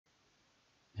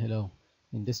Hello.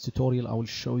 In this tutorial I will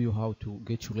show you how to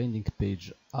get your landing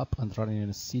page up and running in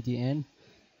a CDN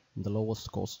in the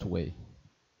lowest cost way.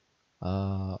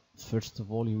 First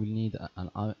of all, you will need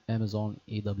an Amazon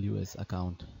AWS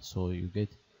account. So you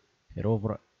head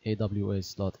over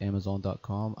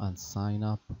aws.amazon.com and sign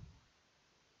up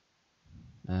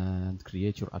and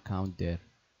create your account there.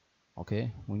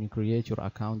 Okay, when you create your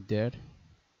account there,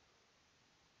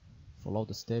 follow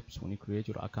the steps. When you create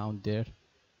your account there,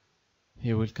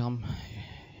 you will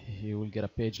get a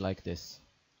page like this.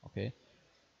 Okay,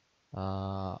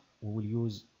 we will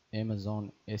use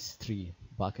Amazon S3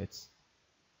 buckets.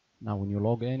 Now when you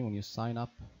log in, when you sign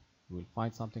up, you will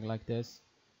find something like this.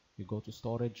 You go to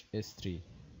storage S3.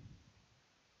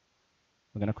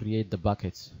 We're gonna create the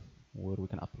buckets where we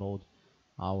can upload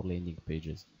our landing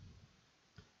pages.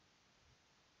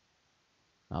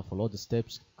 Now follow the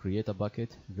steps, create a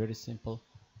bucket, very simple.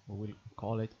 We will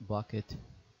call it bucket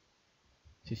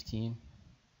 15.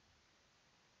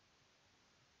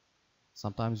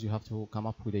 Sometimes you have to come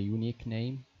up with a unique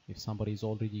name if somebody's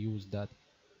already used that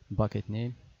bucket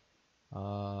name. We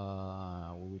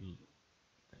will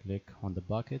click on the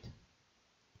bucket,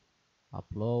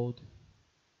 upload.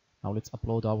 Now let's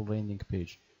upload our landing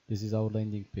page. This is our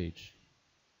landing page.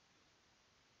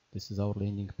 This is our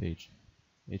landing page.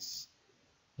 It's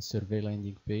a survey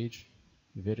landing page,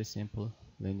 very simple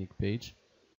landing page.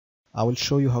 I will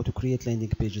show you how to create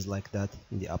landing pages like that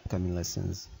in the upcoming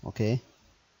lessons. Okay,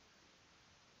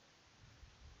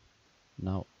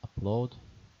 now upload.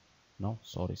 No,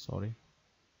 sorry,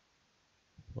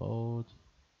 upload,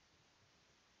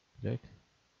 click,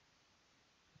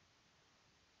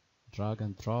 drag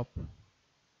and drop,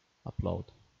 upload.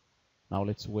 Now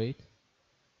let's wait.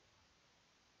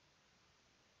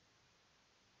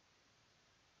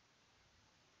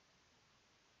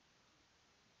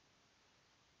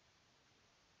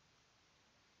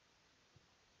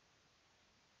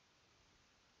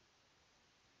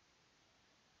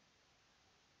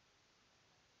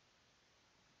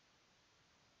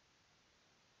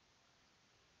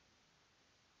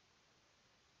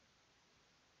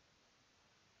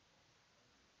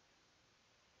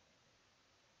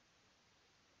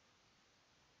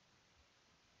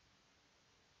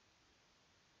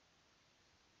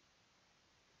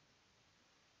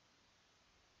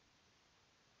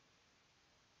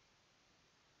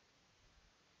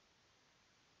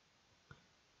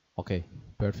 Okay,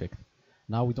 perfect.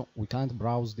 Now we can't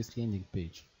browse this landing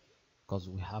page because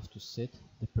we have to set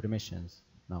the permissions.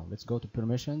 Now let's go to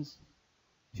permissions.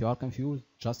 If you are confused,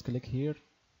 just click here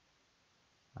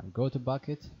and go to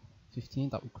bucket 15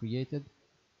 that we created.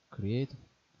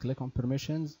 Click on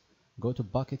permissions, go to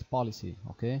bucket policy.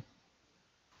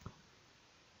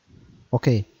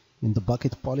 Okay, in the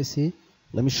bucket policy,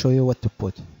 let me show you what to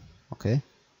put. Okay,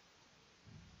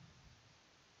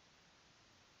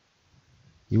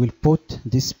 you will put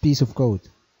this piece of code,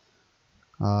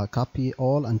 copy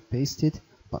all and paste it,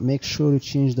 but make sure you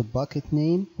change the bucket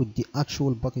name with the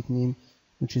actual bucket name,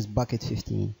 which is bucket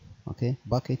 15. Okay,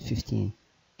 bucket 15.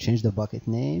 Change the bucket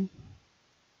name.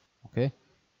 Okay,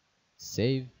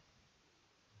 save.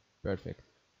 Perfect.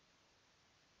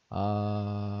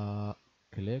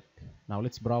 Click. Now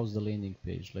let's browse the landing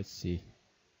page. Let's see.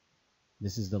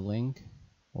 This is the link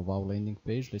of our landing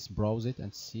page. Let's browse it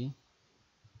and see.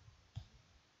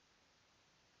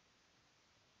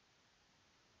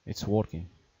 It's working.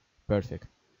 Perfect.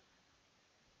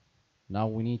 Now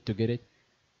we need to get it.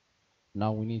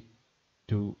 Now we need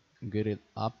to get it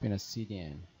up in a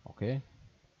CDN. Okay.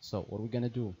 So what we're gonna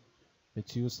do?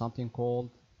 Let's use something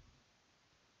called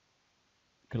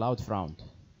CloudFront.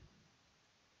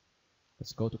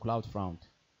 Let's go to CloudFront.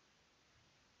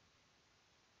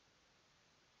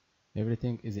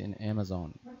 Everything is in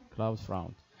Amazon.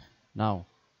 CloudFront. Now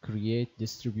create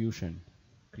distribution.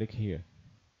 Click here.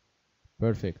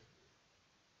 Perfect.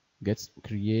 Get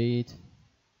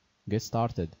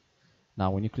started.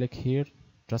 Now when you click here,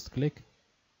 just click,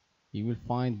 you will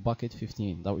find bucket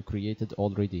 15 that we created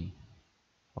already.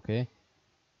 Okay,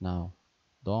 now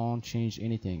don't change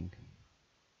anything.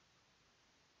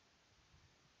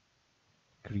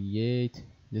 Create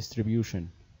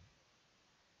distribution.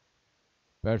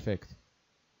 Perfect.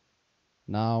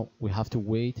 Now we have to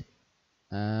wait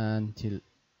until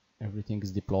everything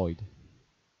is deployed.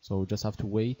 So we just have to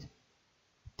wait.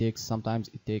 Sometimes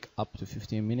it takes up to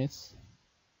 15 minutes.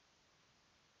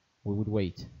 We would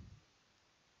wait.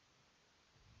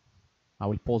 I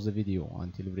will pause the video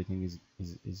until everything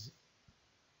is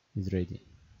ready.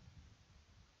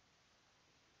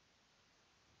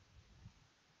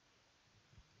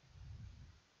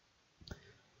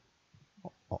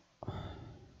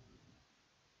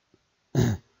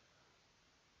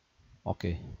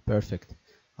 Okay, perfect.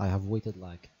 I have waited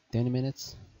like 10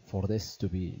 minutes for this to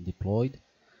be deployed.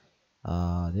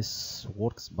 This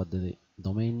works, but the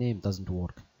domain name doesn't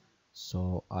work.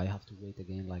 So I have to wait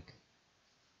again like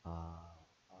a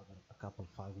couple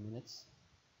 5 minutes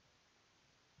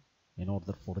in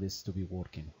order for this to be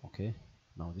working. Okay,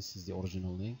 now this is the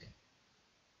original link.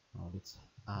 Now let's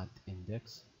add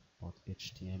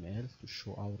index.html to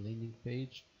show our landing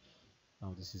page.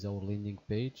 Now this is our landing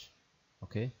page.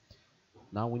 Okay,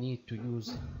 now we need to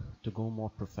use to go more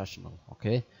professional.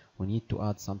 Okay, we need to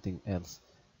add something else.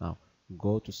 Now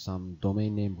go to some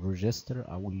domain name register.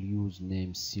 I will use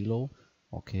name silo.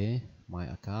 Okay, my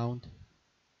account.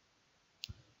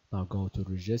 Now go to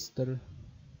register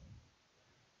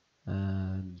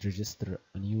and register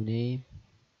a new name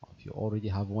if you already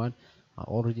have one. I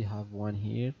already have one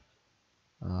here.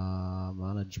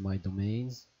 Manage my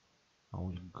domains. I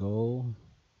will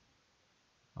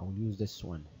use this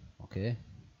one. Okay,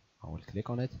 I will click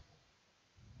on it.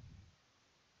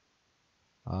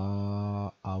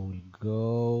 I will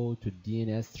go to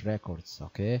DNS records.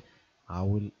 Okay, I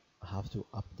will have to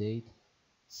update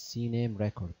CNAME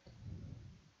record.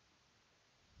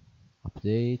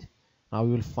 Update. Now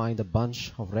you will find a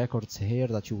bunch of records here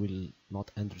that you will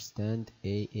not understand.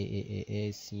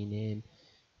 CNAME,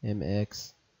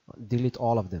 MX. Delete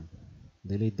all of them.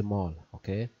 Delete them all.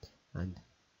 Okay, and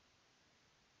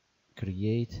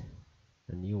create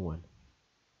a new one.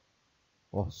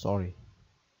 Oh, sorry.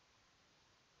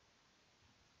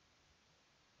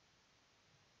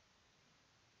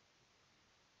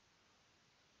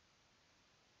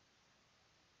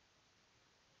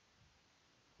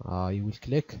 You will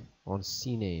click on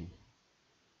CNAME.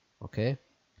 Okay,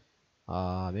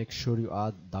 make sure you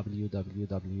add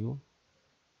www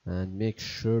and make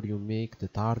sure you make the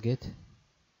target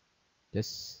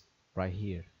this right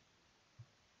here.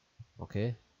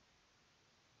 Okay,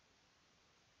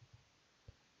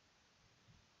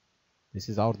 this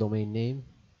is our domain name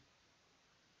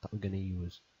that we're gonna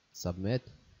use.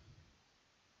 Submit.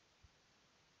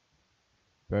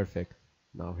 Perfect.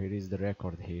 Now here is the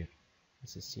record here.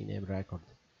 This is CNAME record.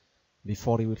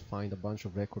 Before you will find a bunch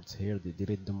of records here,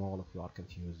 delete them all if you are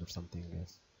confused or something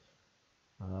else.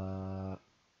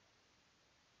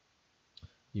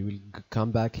 You will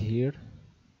come back here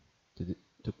to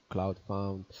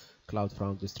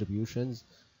CloudFront distributions.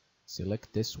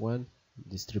 Select this one,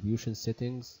 distribution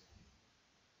settings.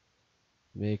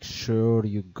 Make sure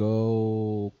you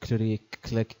go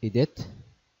click edit,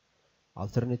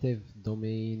 alternative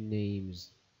domain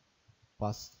names.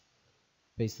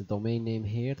 Paste the domain name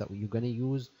here that you're gonna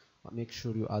use, but make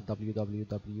sure you add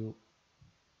www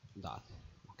dot.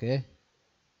 Okay,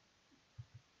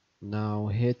 now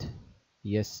hit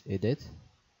yes, edit.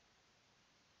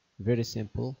 Very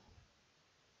simple.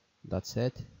 That's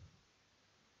it.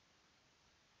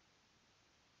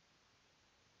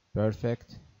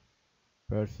 Perfect.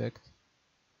 Perfect.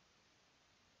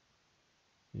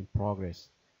 In progress.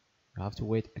 You have to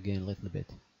wait again a little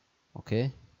bit.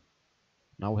 Okay,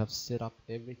 now we have set up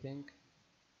everything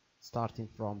starting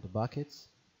from the buckets.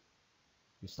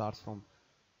 You start from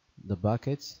the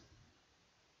buckets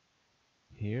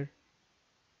here.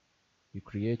 You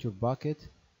create your bucket.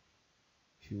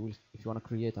 If you want to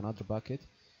create another bucket,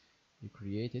 you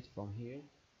create it from here.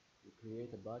 You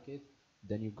create a bucket,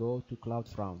 then you go to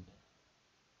CloudFront.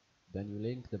 Then you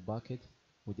link the bucket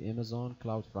with Amazon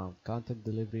CloudFront Content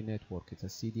Delivery Network. It's a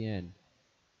CDN.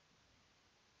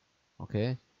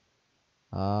 Okay,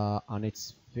 and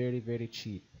it's very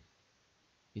cheap.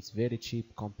 It's very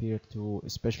cheap compared to,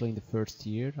 especially in the first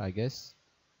year, I guess.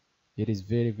 It is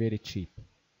very cheap.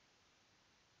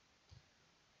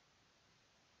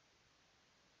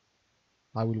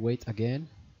 I will wait again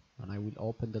and I will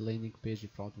open the landing page in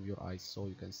front of your eyes so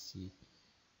you can see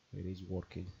it is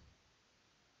working.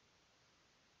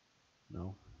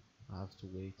 Now I have to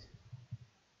wait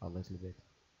a little bit.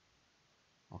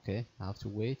 Okay, I have to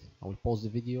wait. I will pause the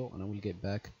video and I will get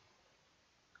back.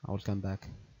 I will come back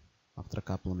after a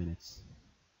couple of minutes.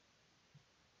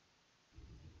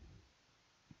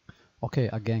 Okay,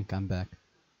 again come back.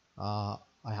 I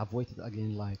have waited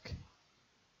again like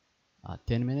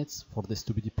 10 minutes for this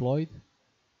to be deployed,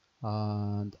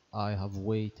 and I have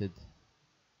waited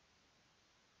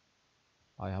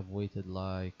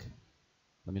like,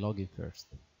 let me log in first.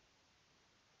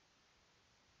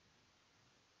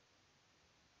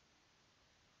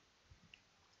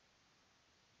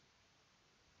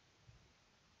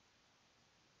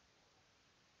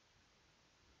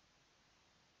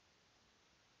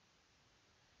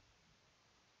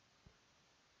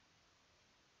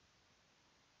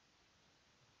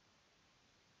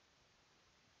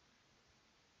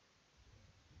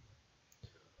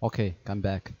 Okay, come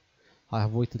back. I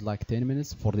have waited like 10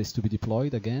 minutes for this to be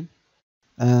deployed again,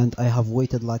 and I have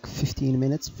waited like 15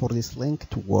 minutes for this link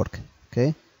to work.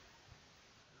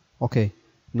 Okay,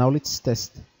 now let's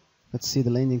test. Let's see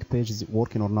the landing page is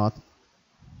working or not.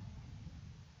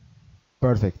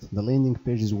 Perfect, the landing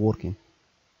page is working.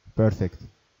 Perfect.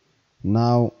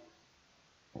 Now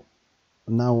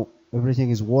everything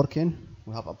is working.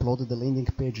 We have uploaded the landing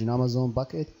page in Amazon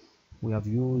bucket. We have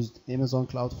used Amazon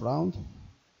CloudFront,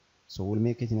 so we'll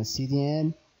make it in a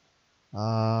CDN.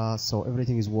 So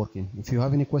everything is working. If you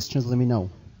have any questions, let me know.